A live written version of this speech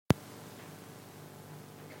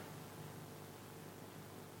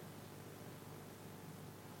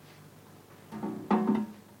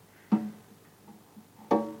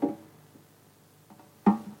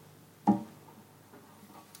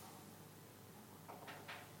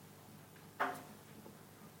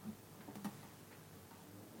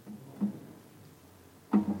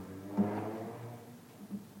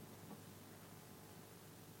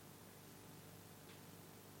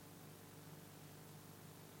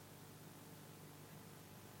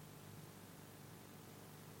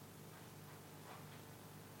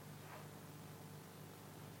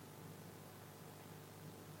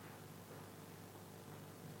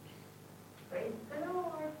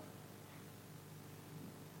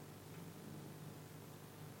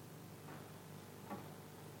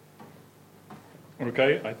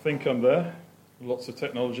Okay, I think I'm there. Lots of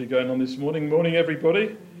technology going on this morning. Morning,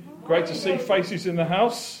 everybody. Great to see faces in the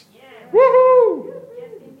house. Woohoo!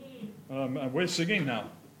 And we're singing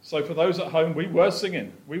now. So for those at home, we were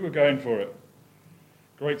singing. We were going for it.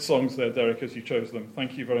 Great songs there, Derek, as you chose them.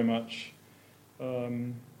 Thank you very much.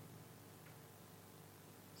 So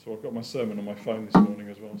I've got my sermon on my phone this morning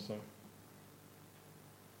as well. So.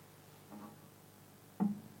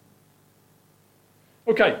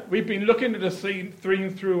 Okay, we've been looking at a theme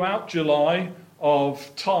throughout July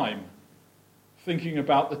of time, thinking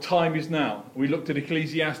about the time is now. We looked at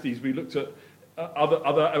Ecclesiastes, we looked at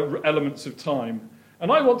other elements of time.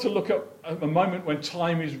 And I want to look at a moment when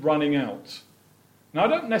time is running out. Now, I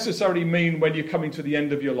don't necessarily mean when you're coming to the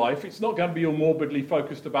end of your life. It's not going to be all morbidly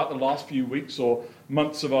focused about the last few weeks or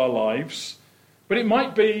months of our lives. But it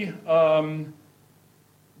might be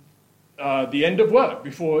the end of work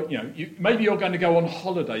before, maybe you're going to go on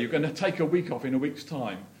holiday. You're going to take a week off in a week's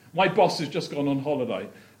time. My boss has just gone on holiday.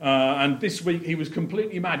 And this week he was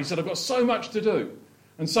completely mad. He said, I've got so much to do.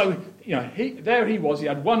 And so, there he was. He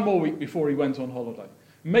had one more week before he went on holiday.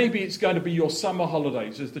 Maybe it's going to be your summer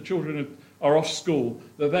holidays as the children are off school,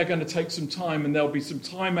 that they're going to take some time and there'll be some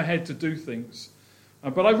time ahead to do things.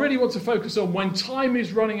 But I really want to focus on when time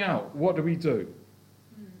is running out, what do we do?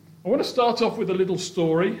 I want to start off with a little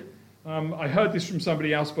story. I heard this from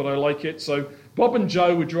somebody else, but I like it. So Bob and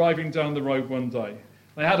Joe were driving down the road one day.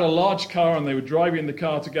 They had a large car and they were driving the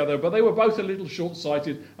car together, but they were both a little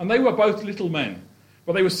short-sighted and they were both little men.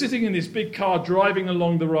 But they were sitting in this big car driving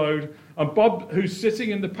along the road, and Bob, who's sitting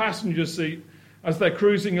in the passenger seat as they're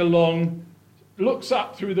cruising along, looks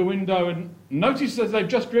up through the window and notices they've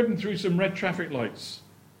just driven through some red traffic lights.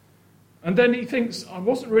 And then he thinks, I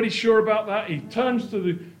wasn't really sure about that. He turns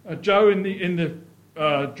to Joe in the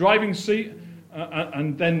driving seat,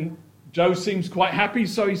 and then Joe seems quite happy,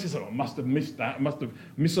 so he says, I must have missed that. I must have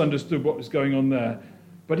misunderstood what was going on there.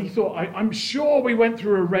 But he thought, I'm sure we went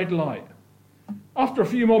through a red light. After a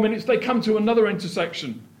few more minutes, they come to another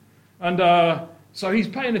intersection. And so he's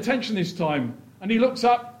paying attention this time. And he looks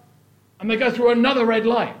up, and they go through another red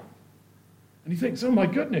light. And he thinks, oh my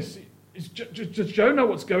goodness, does Joe know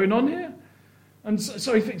what's going on here? And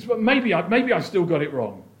so he thinks, well, maybe I still got it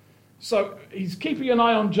wrong. So he's keeping an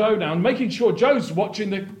eye on Joe now and making sure Joe's watching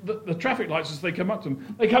the traffic lights as they come up to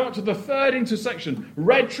him. They come up to the third intersection,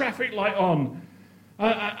 red traffic light on.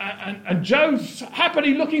 And Joe's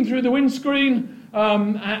happily looking through the windscreen,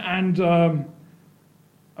 and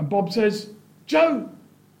Bob says, Joe,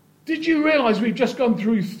 did you realise we've just gone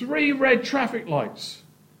through 3 red traffic lights?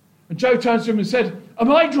 And Joe turns to him and said,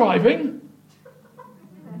 am I driving?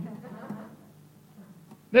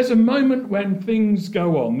 There's a moment when things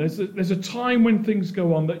go on. There's a time when things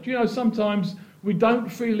go on that, sometimes we don't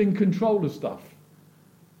feel in control of stuff.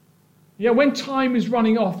 When time is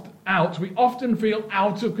running out, we often feel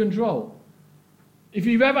out of control. If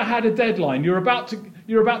you've ever had a deadline, you're about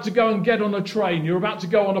to go and get on a train, you're about to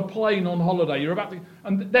go on a plane on holiday,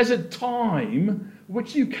 and there's a time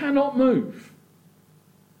which you cannot move.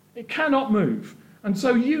 It cannot move. And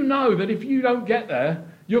so you know that if you don't get there,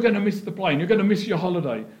 you're going to miss the plane. You're going to miss your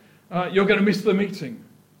holiday. You're going to miss the meeting.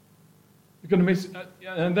 You're going to miss.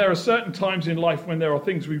 And there are certain times in life when there are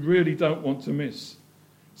things we really don't want to miss.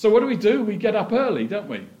 So what do? We get up early, don't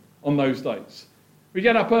we, on those days? We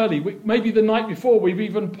get up early. Maybe the night before we've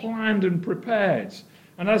even planned and prepared.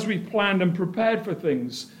 And as we planned and prepared for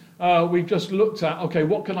things, we've just looked at, okay,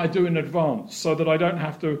 what can I do in advance so that I don't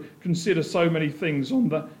have to consider so many things on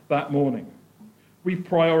that morning? We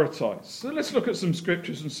prioritise. So let's look at some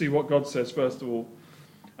scriptures and see what God says first of all.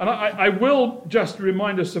 And I will just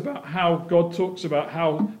remind us about how God talks about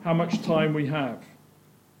how much time we have.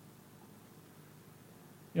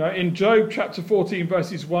 In Job chapter 14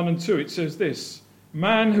 verses 1 and 2 it says this,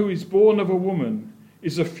 man who is born of a woman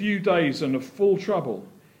is a few days and of full trouble.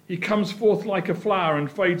 He comes forth like a flower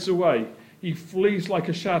and fades away. He flees like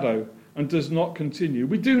a shadow and does not continue.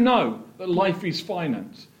 We do know that life is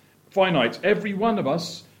finite. Every one of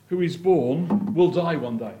us who is born will die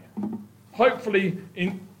one day. Hopefully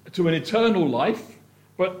to an eternal life,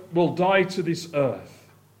 but will die to this earth.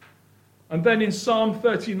 And then in Psalm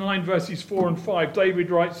 39 verses 4 and 5, David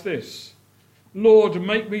writes this, Lord,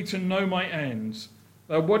 make me to know my end.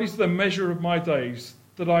 What is the measure of my days,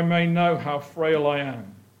 that I may know how frail I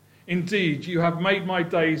am? Indeed, you have made my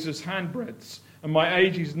days as handbreadths, and my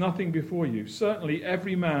age is nothing before you. Certainly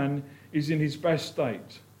every man is in his best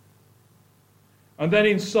state. And then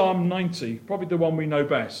in Psalm 90, probably the one we know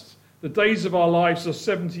best, the days of our lives are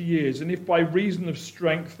 70 years, and if by reason of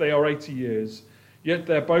strength they are 80 years, yet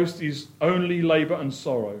their boast is only labour and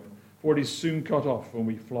sorrow, for it is soon cut off when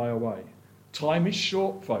we fly away. Time is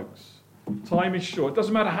short, folks. Time is short. It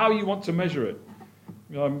doesn't matter how you want to measure it.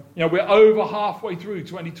 We're over halfway through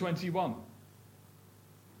 2021.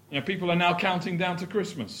 People are now counting down to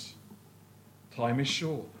Christmas. Time is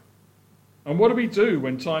short. And what do we do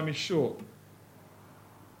when time is short?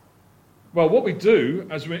 Well, what we do,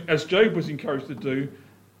 as Job was encouraged to do,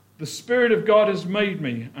 the Spirit of God has made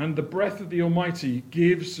me, and the breath of the Almighty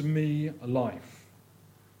gives me life.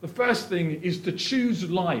 The first thing is to choose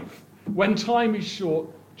life. When time is short,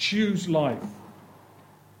 choose life.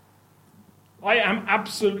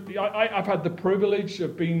 I've had the privilege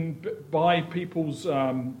of being by people's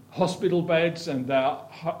hospital beds and their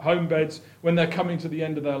home beds when they're coming to the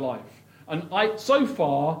end of their life. And so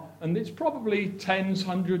far, and it's probably tens,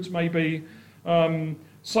 hundreds maybe,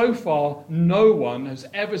 so far, no one has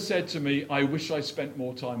ever said to me, I wish I spent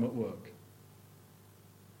more time at work.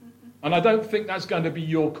 And I don't think that's going to be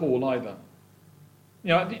your call either.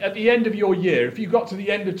 At the end of your year, if you got to the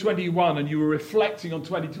end of 21 and you were reflecting on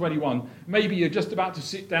 2021, maybe you're just about to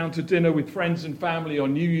sit down to dinner with friends and family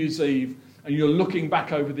on New Year's Eve, and you're looking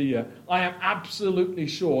back over the year. I am absolutely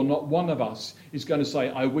sure not one of us is going to say,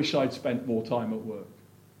 I wish I'd spent more time at work.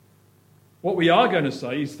 What we are going to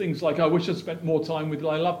say is things like, I wish I'd spent more time with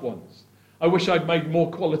my loved ones. I wish I'd made more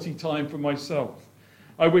quality time for myself.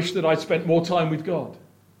 I wish that I'd spent more time with God.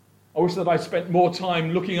 I wish that I'd spent more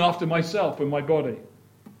time looking after myself and my body.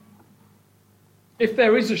 If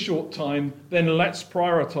there is a short time, then let's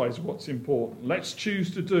prioritize what's important. Let's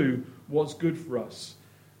choose to do what's good for us.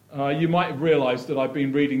 You might have realized that I've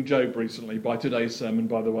been reading Job recently by today's sermon,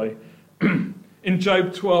 by the way. In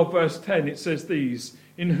Job 12, verse 10, it says these,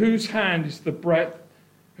 in whose hand is the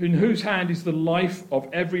life of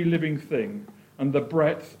every living thing and the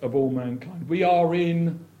breadth of all mankind. We are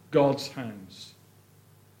in God's hands.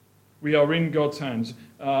 We are in God's hands.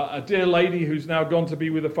 A dear lady who's now gone to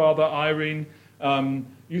be with her father, Irene,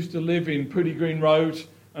 used to live in Putty Green Road,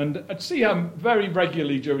 and I'd see her very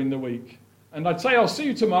regularly during the week. And I'd say, I'll see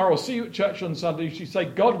you tomorrow, I'll see you at church on Sunday. She'd say,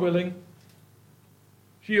 God willing.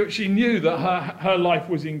 She knew that her life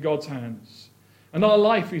was in God's hands. And our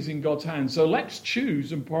life is in God's hands. So let's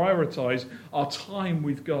choose and prioritize our time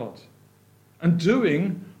with God and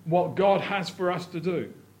doing what God has for us to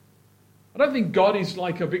do. I don't think God is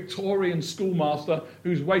like a Victorian schoolmaster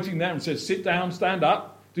who's waiting there and says, sit down, stand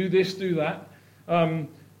up, do this, do that.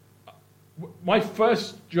 My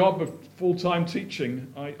first job of full-time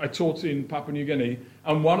teaching, I taught in Papua New Guinea,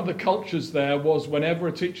 and one of the cultures there was whenever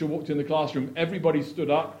a teacher walked in the classroom, everybody stood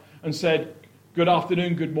up and said, good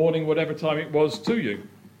afternoon, good morning, whatever time it was to you.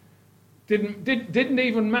 Didn't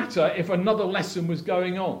even matter if another lesson was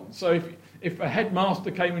going on. So if a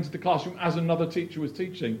headmaster came into the classroom as another teacher was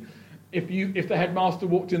teaching, if the headmaster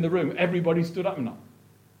walked in the room, everybody stood up and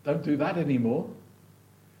don't do that anymore.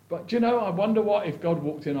 But I wonder what if God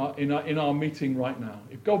walked in our meeting right now,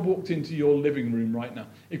 if God walked into your living room right now,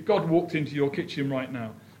 if God walked into your kitchen right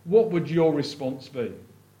now, what would your response be?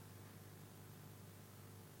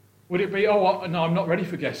 Would it be, no, I'm not ready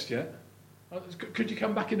for guests yet. Could you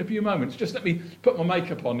come back in a few moments? Just let me put my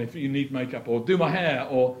makeup on if you need makeup, or do my hair,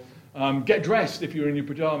 or get dressed if you're in your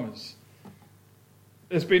pajamas.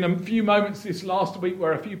 There's been a few moments this last week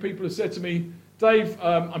where a few people have said to me, Dave,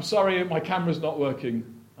 I'm sorry, my camera's not working.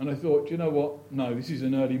 And I thought, you know what? No, this is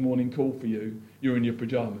an early morning call for you. You're in your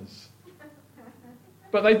pajamas.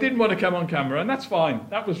 But they didn't want to come on camera, and that's fine.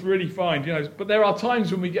 That was really fine. But there are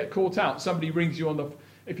times when we get caught out. Somebody rings you on the...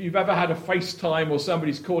 If you've ever had a FaceTime or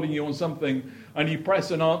somebody's calling you on something and you press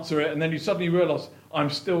and answer it, and then you suddenly realise,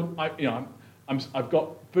 I've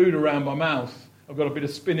got food around my mouth. I've got a bit of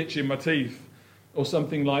spinach in my teeth or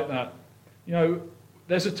something like that.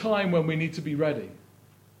 There's a time when we need to be ready.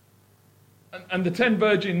 And the 10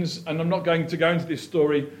 virgins, and I'm not going to go into this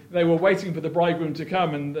story, they were waiting for the bridegroom to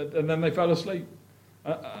come, and then they fell asleep.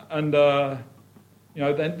 Then their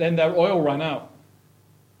oil ran out.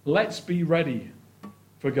 Let's be ready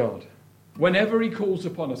for God. Whenever he calls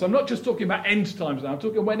upon us. I'm not just talking about end times now. I'm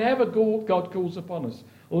talking whenever God calls upon us.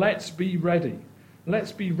 Let's be ready.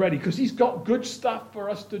 Let's be ready, because he's got good stuff for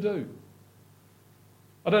us to do.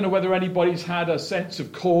 I don't know whether anybody's had a sense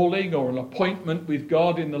of calling or an appointment with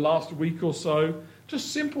God in the last week or so.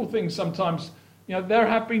 Just simple things sometimes. There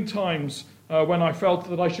have been times when I felt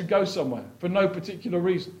that I should go somewhere for no particular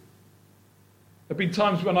reason. There have been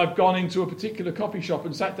times when I've gone into a particular coffee shop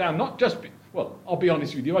and sat down, I'll be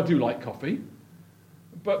honest with you, I do like coffee.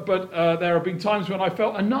 But there have been times when I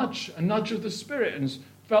felt a nudge of the Spirit, and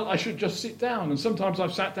felt I should just sit down. And sometimes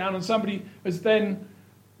I've sat down and somebody has then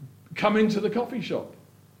come into the coffee shop.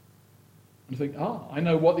 And think, I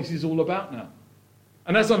know what this is all about now.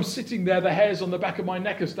 And as I'm sitting there, the hairs on the back of my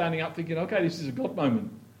neck are standing up thinking, okay, this is a God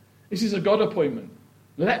moment. This is a God appointment.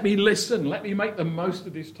 Let me listen. Let me make the most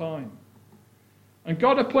of this time. And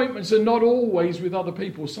God appointments are not always with other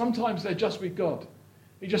people. Sometimes they're just with God.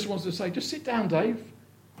 He just wants to say, just sit down, Dave.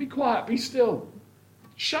 Be quiet. Be still.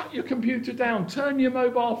 Shut your computer down. Turn your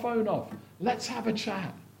mobile phone off. Let's have a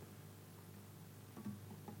chat.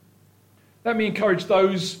 Let me encourage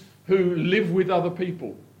those who live with other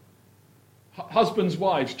people. Husbands,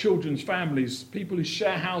 wives, children's families, people who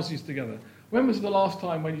share houses together. When was the last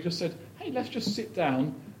time when you just said, hey, let's just sit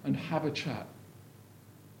down and have a chat?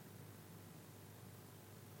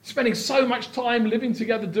 Spending so much time living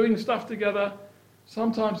together, doing stuff together,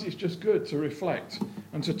 sometimes it's just good to reflect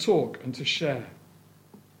and to talk and to share.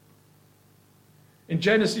 In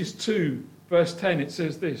Genesis 2, verse 10, it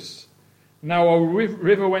says this, now a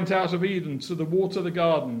river went out of Eden to the water of the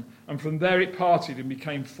garden, and from there it parted and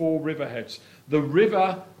became 4 riverheads. The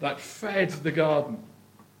river that fed the garden.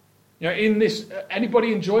 You know, in this,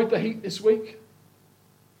 anybody enjoyed the heat this week?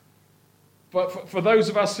 But for those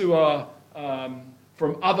of us who are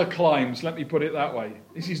from other climes, let me put it that way,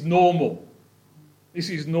 this is normal. This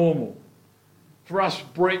is normal. For us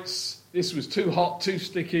Brits, this was too hot, too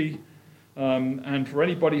sticky. And for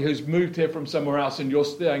anybody who's moved here from somewhere else and you're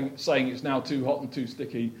saying it's now too hot and too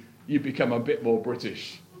sticky, you become a bit more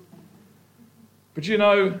British. But you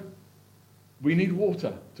know, we need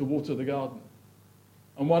water to water the garden.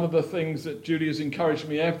 And one of the things that Julie has encouraged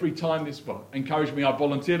me every time encouraged me, I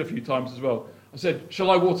volunteered a few times as well. I said, shall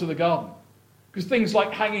I water the garden? Because things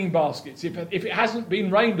like hanging baskets, if it hasn't been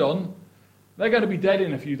rained on, they're going to be dead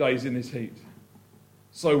in a few days in this heat.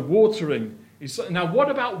 So watering is... Now,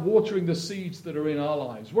 what about watering the seeds that are in our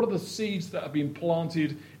lives? What are the seeds that have been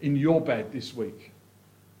planted in your bed this week?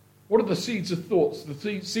 What are the seeds of thoughts,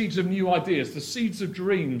 the seeds of new ideas, the seeds of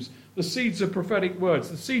dreams, the seeds of prophetic words,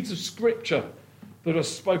 the seeds of scripture that are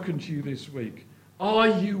spoken to you this week? Are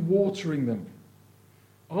you watering them?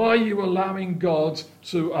 Are you allowing God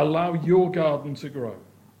to allow your garden to grow?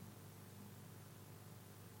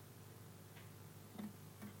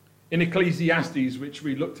 In Ecclesiastes, which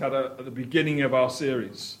we looked at the beginning of our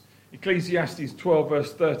series, Ecclesiastes 12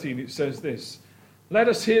 verse 13, it says this, let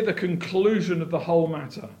us hear the conclusion of the whole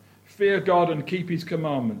matter. Fear God and keep his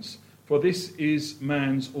commandments, for this is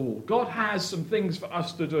man's all. God has some things for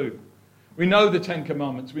us to do. We know the 10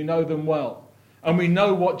 commandments, we know them well. And we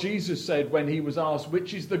know what Jesus said when he was asked,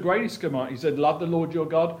 which is the greatest commandment? He said, love the Lord your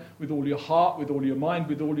God with all your heart, with all your mind,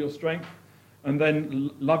 with all your strength, and then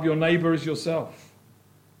love your neighbour as yourself.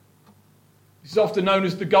 This is often known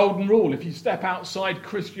as the golden rule. If you step outside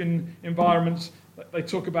Christian environments, they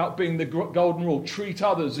talk about being the golden rule. Treat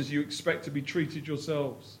others as you expect to be treated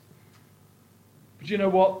yourselves. But you know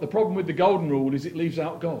what? The problem with the golden rule is it leaves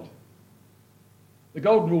out God. The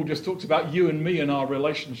golden rule just talks about you and me and our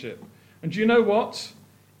relationship. And do you know what?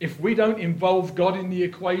 If we don't involve God in the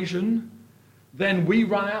equation, then we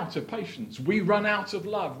run out of patience. We run out of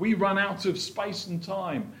love. We run out of space and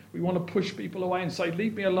time. We want to push people away and say,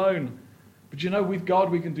 leave me alone. But you know, with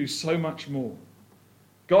God, we can do so much more.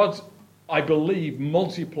 God, I believe,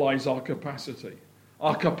 multiplies our capacity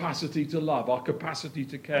to love, our capacity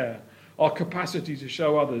to care, our capacity to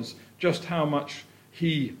show others just how much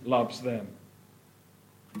he loves them.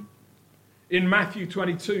 In Matthew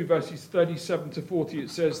 22, verses 37 to 40, it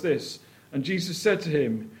says this, and Jesus said to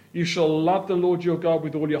him, you shall love the Lord your God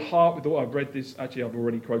with all your heart, with all... I've read this, actually I've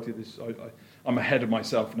already quoted this, I'm ahead of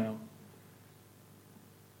myself now.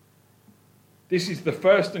 This is the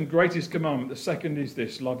first and greatest commandment. The second is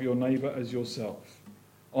this, love your neighbour as yourself.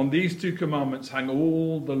 On these 2 commandments hang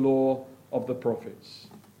all the law of the prophets.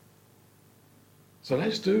 So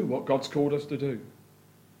let's do what God's called us to do.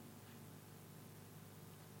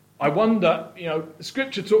 I wonder,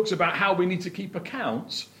 Scripture talks about how we need to keep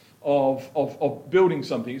account of building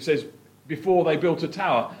something. It says before they built a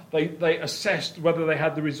tower, they assessed whether they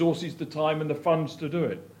had the resources, the time and the funds to do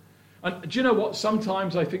it. And do you know what?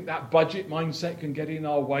 Sometimes I think that budget mindset can get in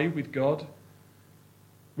our way with God.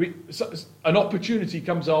 An opportunity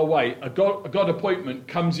comes our way. A God appointment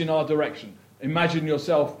comes in our direction. Imagine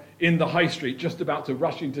yourself in the high street just about to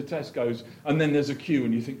rush into Tesco's, and then there's a queue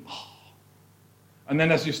and you think, oh. And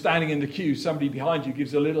then as you're standing in the queue, somebody behind you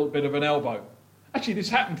gives a little bit of an elbow. Actually, this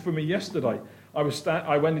happened for me yesterday.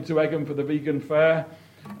 I went into Egham for the vegan fair,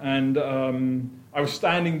 and I was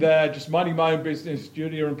standing there just minding my own business.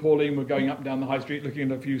 Julia and Pauline were going up and down the high street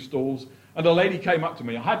looking at a few stalls, and a lady came up to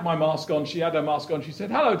me. I had my mask on, she had her mask on. She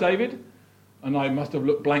said, hello, David. And I must have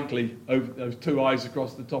looked blankly over those 2 eyes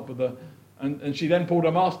across the top of the... And she then pulled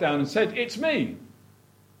her mask down and said, it's me.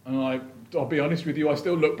 And I I'll be honest with you, I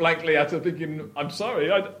still look blankly at her thinking, I'm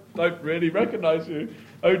sorry, I don't really recognise you.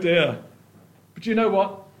 Oh dear. But you know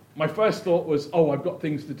what? My first thought was, I've got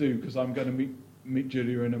things to do because I'm going to meet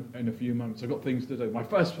Julia in a few moments. I've got things to do. My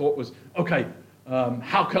first thought was, okay,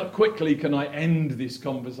 how quickly can I end this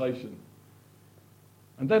conversation?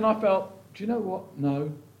 And then I felt, do you know what?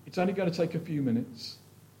 No, it's only going to take a few minutes.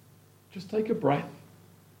 Just take a breath.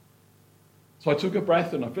 So I took a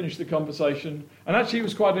breath and I finished the conversation. And actually it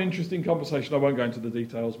was quite an interesting conversation. I won't go into the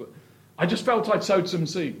details, but I just felt I'd sowed some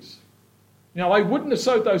seeds. I wouldn't have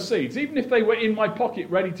sowed those seeds. Even if they were in my pocket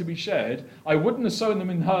ready to be shared, I wouldn't have sown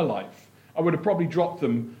them in her life. I would have probably dropped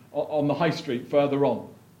them on the high street further on.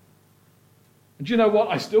 And do you know what?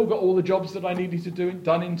 I still got all the jobs that I needed to do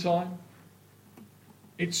done in time.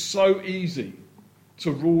 It's so easy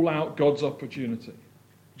to rule out God's opportunity.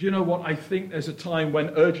 Do you know what? I think there's a time when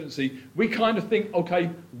urgency, we kind of think, okay,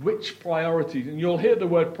 which priorities? And you'll hear the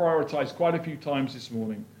word prioritize quite a few times this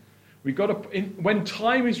morning. We've got to, when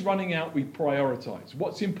time is running out, we prioritize.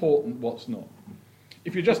 What's important, what's not.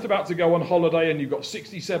 If you're just about to go on holiday and you've got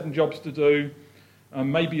 67 jobs to do,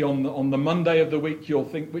 maybe on the Monday of the week you'll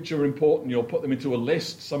think which are important. You'll put them into a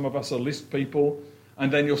list. Some of us are list people.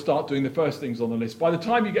 And then you'll start doing the first things on the list. By the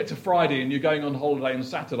time you get to Friday and you're going on holiday on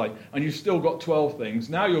Saturday and you've still got 12 things,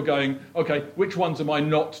 now you're going, okay, which ones am I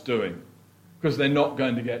not doing? Because they're not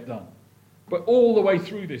going to get done. But all the way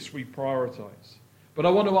through this, we prioritize. But I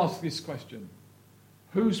want to ask this question.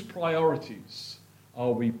 Whose priorities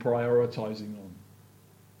are we prioritizing on?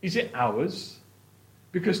 Is it ours?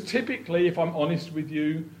 Because typically, if I'm honest with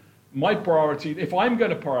you, my priority, if I'm going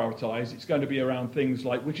to prioritize, it's going to be around things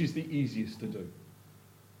like which is the easiest to do.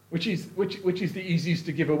 Which is the easiest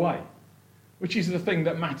to give away? Which is the thing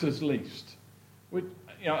that matters least?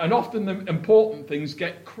 And often the important things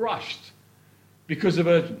get crushed because of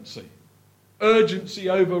urgency. Urgency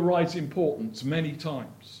overrides importance many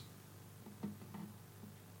times.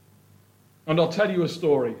 And I'll tell you a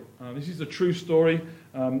story. This is a true story.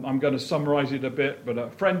 I'm going to summarize it a bit. But a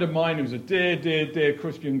friend of mine who's a dear, dear, dear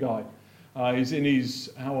Christian guy. He's in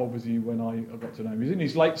his, how old was he when I got to know him? He's in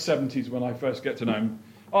his late 70s when I first get to know him.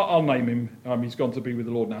 I'll name him. He's gone to be with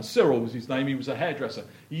the Lord now. Cyril was his name. He was a hairdresser.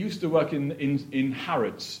 He used to work in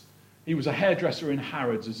Harrods. He was a hairdresser in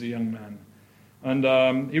Harrods as a young man.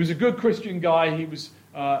 And he was a good Christian guy. He was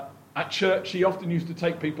at church. He often used to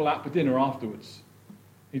take people out for dinner afterwards.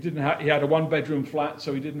 He had a one-bedroom flat,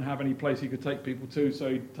 so he didn't have any place he could take people to,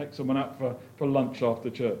 so he'd take someone out for lunch after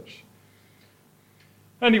church.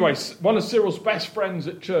 Anyway, one of Cyril's best friends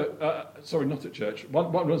at church, not at church,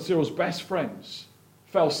 one of Cyril's best friends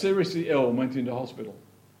fell seriously ill and went into hospital.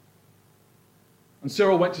 And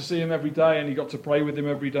Cyril went to see him every day and he got to pray with him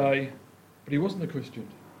every day, but he wasn't a Christian.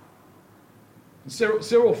 And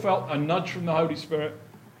Cyril felt a nudge from the Holy Spirit.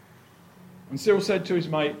 And Cyril said to his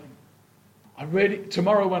mate,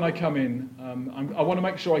 tomorrow when I come in, I want to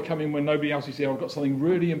make sure I come in when nobody else is here. I've got something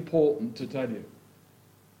really important to tell you.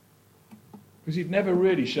 Because he'd never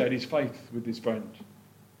really shared his faith with his friend.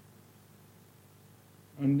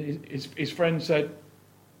 And his friend said,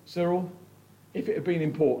 Cyril, if it had been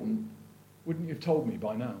important, wouldn't you have told me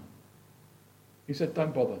by now? He said,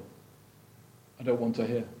 don't bother. I don't want to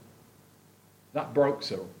hear. That broke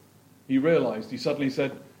Cyril. He suddenly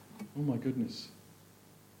said, oh my goodness,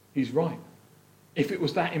 he's right. If it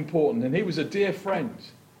was that important, and he was a dear friend,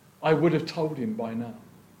 I would have told him by now.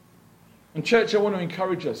 And church, I want to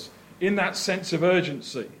encourage us in that sense of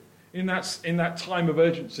urgency, in that time of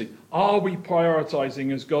urgency. Are we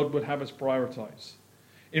prioritizing as God would have us prioritize?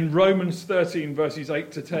 In Romans 13, verses 8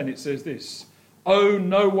 to 10, it says this, owe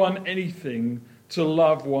no one anything to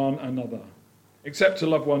love one another, except to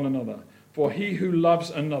love one another. For he who loves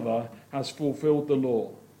another has fulfilled the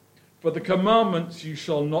law. For the commandments, you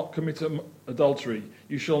shall not commit adultery,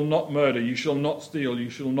 you shall not murder, you shall not steal, you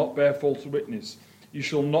shall not bear false witness, you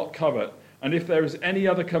shall not covet. And if there is any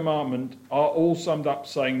other commandment, are all summed up,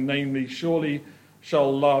 saying, namely, surely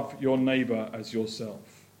shall love your neighbour as yourself.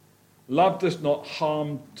 Love does no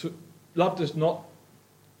harm to a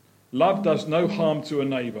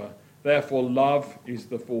neighbour. Therefore, love is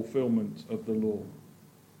the fulfilment of the law.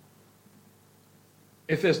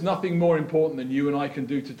 If there's nothing more important than you and I can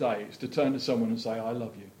do today, it's to turn to someone and say, I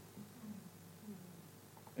love you.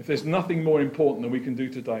 If there's nothing more important than we can do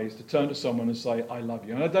today, is to turn to someone and say, I love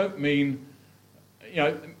you. And I don't mean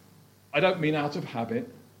out of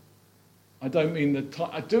habit. I don't mean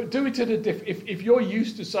that. Do it at a different. If you're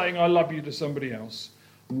used to saying I love you to somebody else,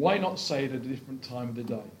 why not say it at a different time of the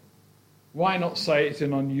day? Why not say it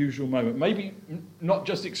in an unusual moment? Maybe not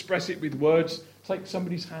just express it with words. Take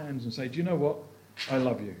somebody's hands and say, do you know what? I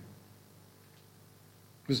love you.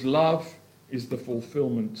 Because love is the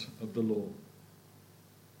fulfillment of the law.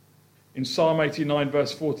 In Psalm 89,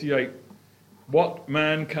 verse 48, what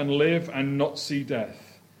man can live and not see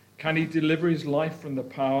death? Can he deliver his life from the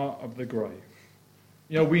power of the grave?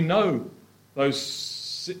 You know, we know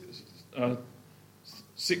those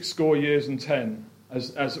 60 years and 10,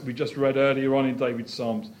 as we just read earlier on in David's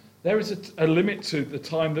Psalms. There is a limit to the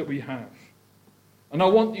time that we have. And I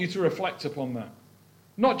want you to reflect upon that.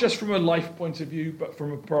 Not just from a life point of view, but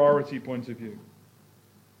from a priority point of view.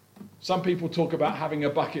 Some people talk about having a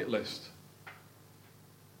bucket list.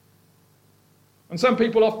 And some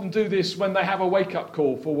people often do this when they have a wake-up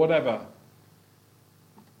call for whatever.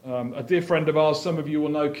 A dear friend of ours, some of you will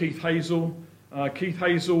know Keith Hazel. Keith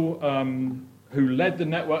Hazel, who led the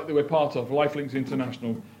network that we're part of, Lifelinks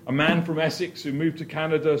International, a man from Essex who moved to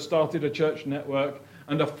Canada, started a church network,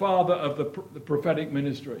 and a father of the prophetic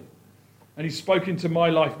ministry. And he's spoken to my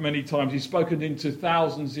life many times. He's spoken into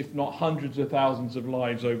thousands, if not hundreds of thousands of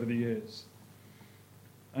lives over the years.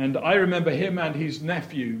 And I remember him and his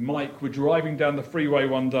nephew, Mike, were driving down the freeway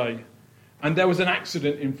one day, and there was an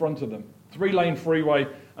accident in front of them. 3-lane freeway,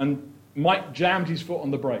 and Mike jammed his foot on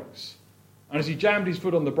the brakes. And as he jammed his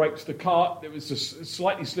foot on the brakes, the car, it was a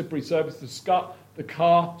slightly slippery surface, the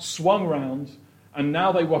car swung round, and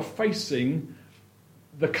now they were facing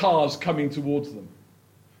the cars coming towards them.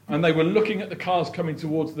 And they were looking at the cars coming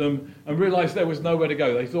towards them and realized there was nowhere to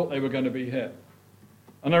go. They thought they were going to be hit.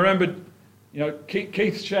 And I remember,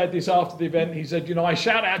 Keith shared this after the event. He said, I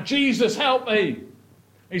shout out, Jesus, help me.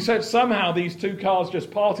 He said, somehow these two cars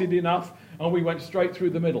just parted enough and we went straight through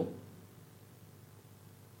the middle.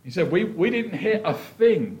 He said, we didn't hit a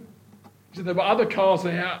thing. He said, there were other cars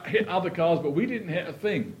that hit other cars, but we didn't hit a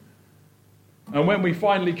thing. And when we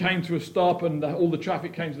finally came to a stop and all the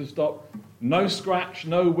traffic came to the stop, no scratch,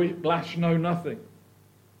 no whiplash, no nothing.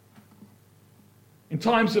 In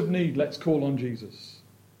times of need, let's call on Jesus.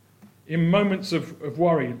 In moments of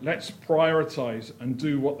worry, let's prioritize and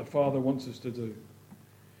do what the Father wants us to do.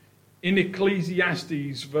 In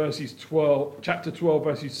Ecclesiastes chapter 12,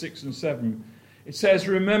 verses 6 and 7, it says,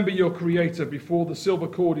 remember your Creator before the silver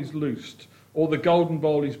cord is loosed, or the golden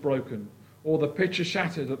bowl is broken, or the pitcher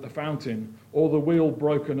shattered at the fountain, or the wheel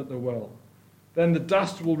broken at the well. Then the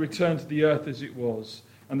dust will return to the earth as it was,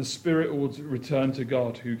 and the spirit will return to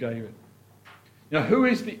God who gave it. Now, who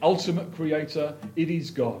is the ultimate creator? It is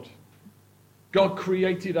God. God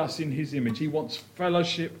created us in his image. He wants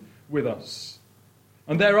fellowship with us.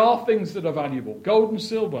 And there are things that are valuable. Gold and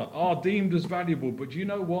silver are deemed as valuable, but do you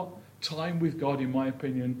know what? Time with God, in my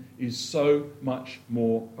opinion, is so much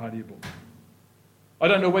more valuable. I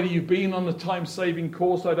don't know whether you've been on a time-saving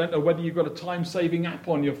course. I don't know whether you've got a time-saving app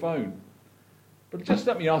on your phone. But just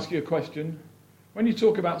let me ask you a question. When you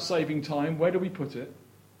talk about saving time, where do we put it?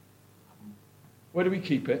 Where do we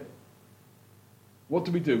keep it? What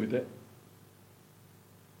do we do with it?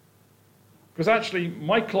 Because actually,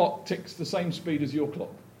 my clock ticks the same speed as your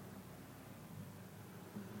clock.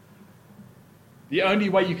 The only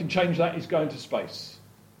way you can change that is going to space.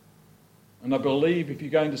 And I believe if you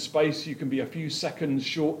go into space, you can be a few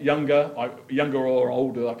seconds younger or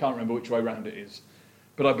older. I can't remember which way around it is.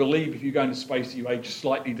 But I believe if you go into space, you age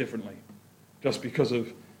slightly differently, just because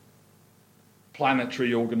of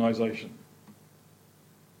planetary organization.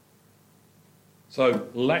 So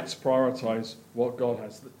let's prioritize what God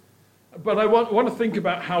has. But I want to think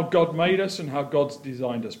about how God made us and how God's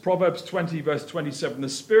designed us. Proverbs 20, verse 27, the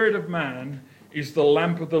spirit of man is the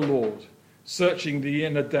lamp of the Lord, searching the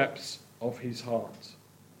inner depths of his heart.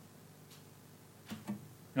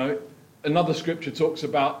 Now, another scripture talks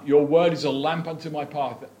about your word is a lamp unto my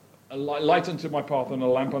path, a light unto my path and a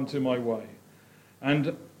lamp unto my way.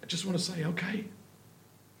 And I just want to say, okay,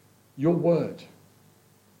 your word.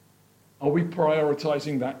 Are we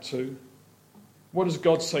prioritizing that too? What does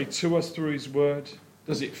God say to us through his word?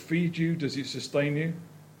 Does it feed you? Does it sustain you?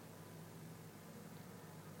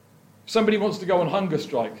 If somebody wants to go on hunger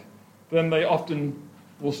strike, then they often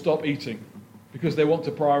will stop eating because they want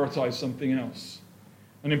to prioritize something else.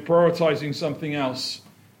 And in prioritizing something else,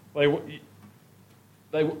 they will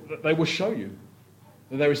show you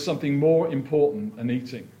that there is something more important than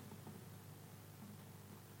eating.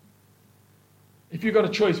 If you've got a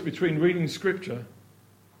choice between reading scripture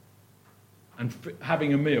and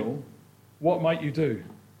having a meal, what might you do?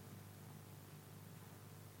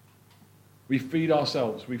 We feed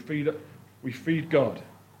ourselves. We feed God.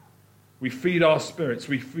 We feed our spirits.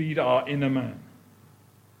 We feed our inner man.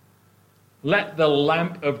 Let the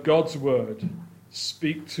lamp of God's word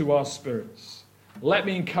speak to our spirits. Let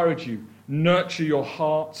me encourage you. Nurture your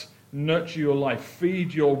heart. Nurture your life.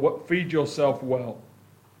 Feed yourself well.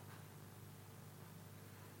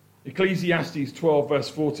 Ecclesiastes 12 verse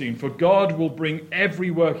 14, for God will bring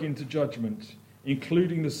every work into judgment,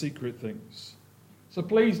 including the secret things. So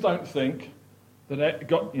please don't think that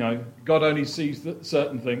God only sees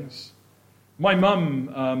certain things. My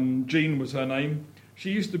mum, Jean was her name,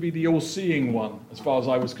 she used to be the all-seeing one, as far as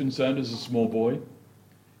I was concerned as a small boy.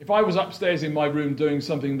 If I was upstairs in my room doing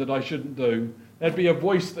something that I shouldn't do, there'd be a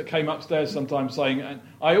voice that came upstairs sometimes saying, and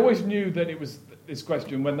I always knew that it was this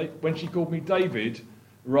question when she called me David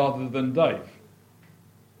rather than Dave.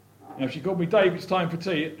 If she called me Dave, it's time for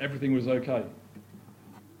tea, everything was okay.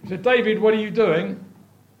 She said, David, what are you doing?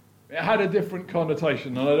 It had a different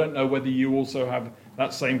connotation, and I don't know whether you also have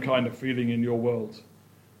that same kind of feeling in your world.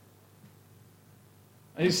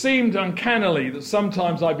 And it seemed uncannily that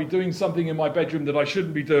sometimes I'd be doing something in my bedroom that I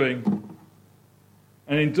shouldn't be doing,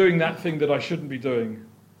 and in doing that thing that I shouldn't be doing,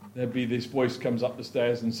 there'd be this voice comes up the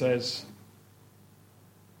stairs and says,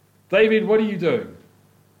 David, what are you doing?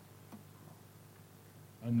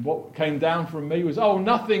 And what came down from me was, oh,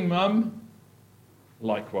 nothing, Mum.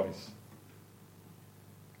 Likewise.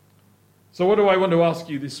 So what do I want to ask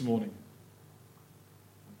you this morning?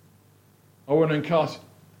 I want to encourage,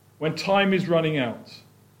 when time is running out,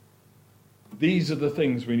 these are the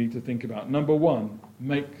things we need to think about. Number one,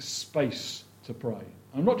 make space to pray.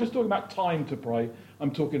 I'm not just talking about time to pray,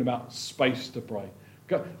 I'm talking about space to pray.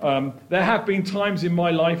 There have been times in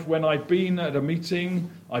my life when I've been at a meeting,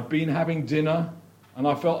 I've been having dinner, and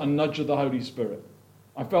I felt a nudge of the Holy Spirit.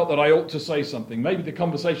 I felt that I ought to say something. Maybe the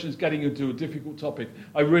conversation is getting into a difficult topic.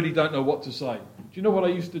 I really don't know what to say. Do you know what I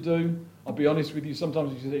used to do? I'll be honest with you.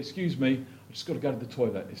 Sometimes you say, excuse me, I've just got to go to the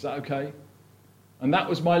toilet. Is that okay? And that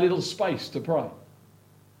was my little space to pray.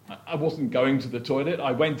 I wasn't going to the toilet.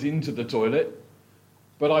 I went into the toilet.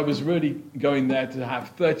 But I was really going there to have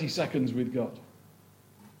 30 seconds with God.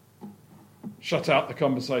 Shut out the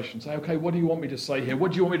conversation. Say, okay, what do you want me to say here?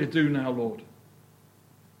 What do you want me to do now, Lord?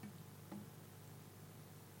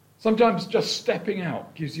 Sometimes just stepping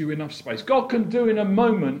out gives you enough space. God can do in a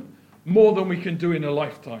moment more than we can do in a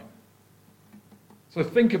lifetime. So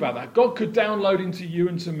think about that. God could download into you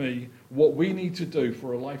and to me what we need to do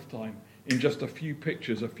for a lifetime in just a few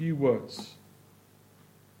pictures, a few words.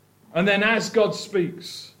 And then as God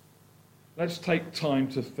speaks, let's take time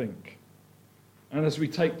to think. And as we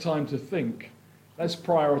take time to think, let's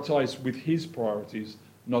prioritize with his priorities,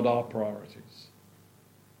 not our priorities.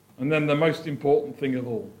 And then the most important thing of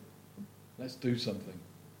all, let's do something.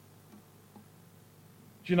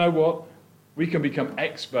 Do you know what? We can become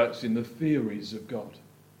experts in the theories of God.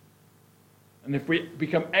 And if we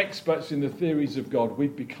become experts in the theories of God,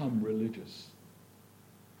 we've become religious.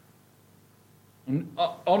 And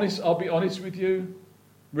I'll be honest with you,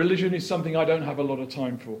 religion is something I don't have a lot of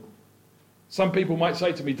time for. Some people might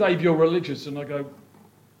say to me, Dave, you're religious. And I go,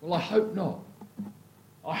 well, I hope not.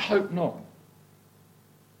 I hope not.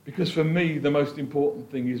 Because for me, the most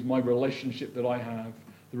important thing is my relationship that I have,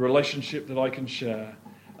 the relationship that I can share,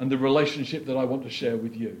 and the relationship that I want to share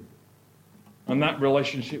with you. And that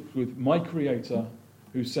relationship with my Creator,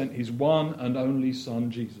 who sent his one and only Son,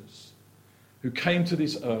 Jesus, who came to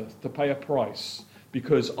this earth to pay a price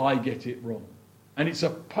because I get it wrong. And it's a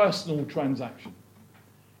personal transaction.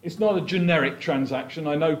 It's not a generic transaction.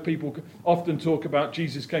 I know people often talk about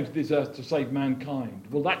Jesus came to this earth to save mankind.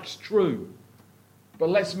 Well, that's true. But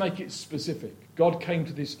let's make it specific. God came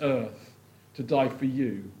to this earth to die for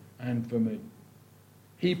you and for me.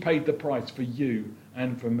 He paid the price for you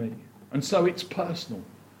and for me. And so it's personal.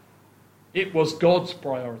 It was God's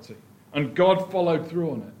priority. And God followed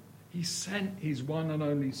through on it. He sent his one and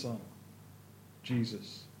only Son,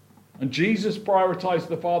 Jesus. And Jesus prioritized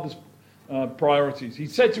the Father's priorities. He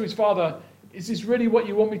said to his Father, is this really what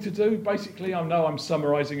you want me to do? Basically, I know I'm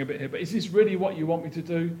summarizing a bit here, but is this really what you want me to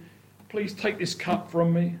do? Please take this cup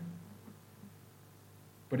from me.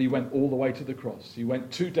 But he went all the way to the cross. He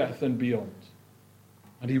went to death and beyond.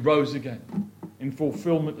 And he rose again in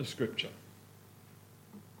fulfillment of Scripture.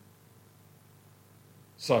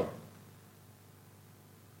 So,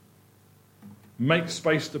 make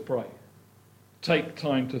space to pray. Take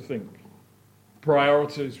time to think.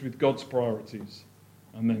 Priorities with God's priorities.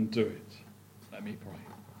 And then do it. Let me pray.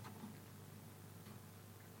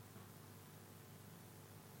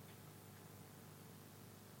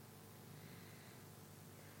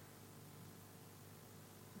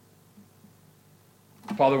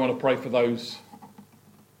 Father, I want to pray for those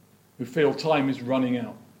who feel time is running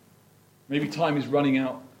out. Maybe time is running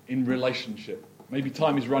out in relationship. Maybe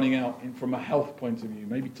time is running out from a health point of view.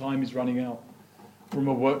 Maybe time is running out from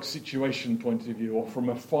a work situation point of view or from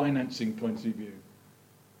a financing point of view.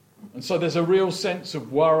 And so there's a real sense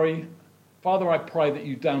of worry. Father, I pray that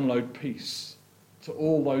you download peace to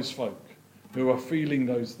all those folk who are feeling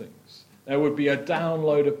those things. There would be a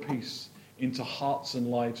download of peace into hearts and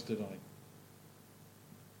lives today.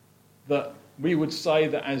 That we would say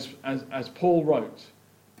that as Paul wrote,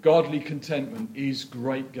 godly contentment is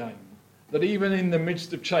great gain. That even in the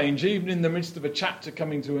midst of change, even in the midst of a chapter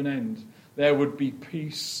coming to an end, there would be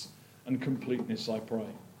peace and completeness, I pray.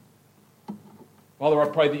 Father, I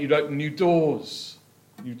pray that you'd open new doors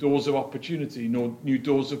of opportunity, new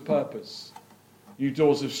doors of purpose, new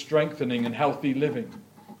doors of strengthening and healthy living,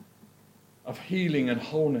 of healing and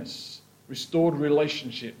wholeness, restored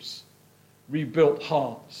relationships, rebuilt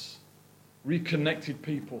hearts, reconnected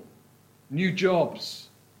people, new jobs,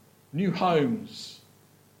 new homes,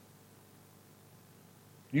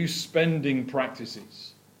 new spending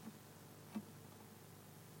practices.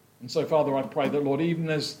 And so, Father, I pray that, Lord, even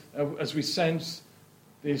as we sense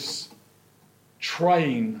this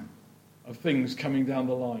train of things coming down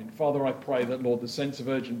the line, Father, I pray that, Lord, the sense of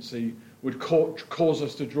urgency would cause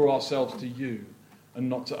us to draw ourselves to you and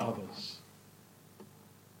not to others.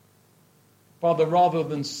 Father, rather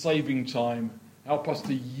than saving time, help us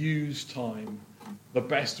to use time the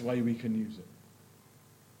best way we can use it.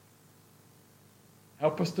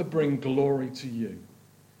 Help us to bring glory to you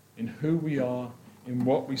in who we are, in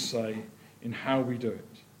what we say, in how we do it.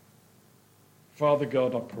 Father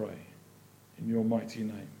God, I pray in your mighty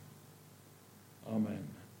name. Amen.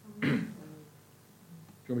 Do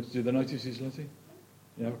you want me to do the notices, Letty?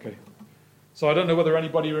 Yeah, okay. So I don't know whether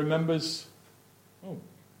anybody remembers. Oh,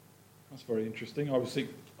 that's very interesting.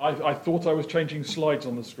 I thought I was changing slides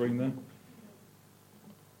on the screen there.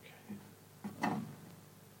 Okay.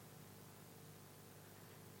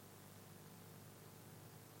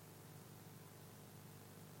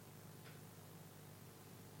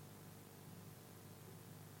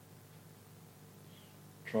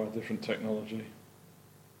 Try a different technology.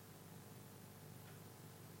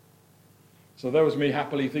 So there was me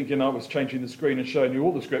happily thinking I was changing the screen and showing you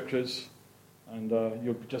all the scriptures, and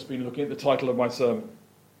you've just been looking at the title of my sermon.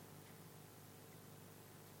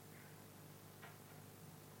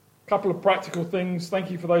 A couple of practical things. Thank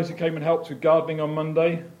you for those who came and helped with gardening on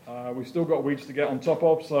Monday. We've still got weeds to get on top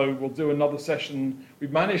of, so we'll do another session.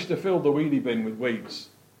 We've managed to fill the wheelie bin with weeds.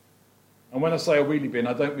 And when I say a wheelie bin,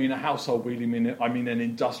 I don't mean a household wheelie bin, I mean an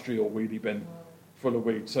industrial wheelie bin full of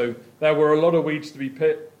weeds. So there were a lot of weeds to be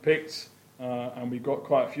picked, and we've got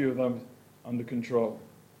quite a few of them under control.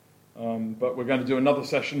 But we're going to do another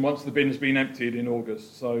session once the bin's been emptied in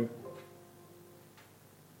August. So,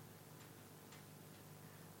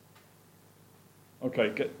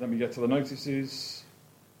 okay, let me get to the notices.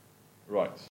 Right.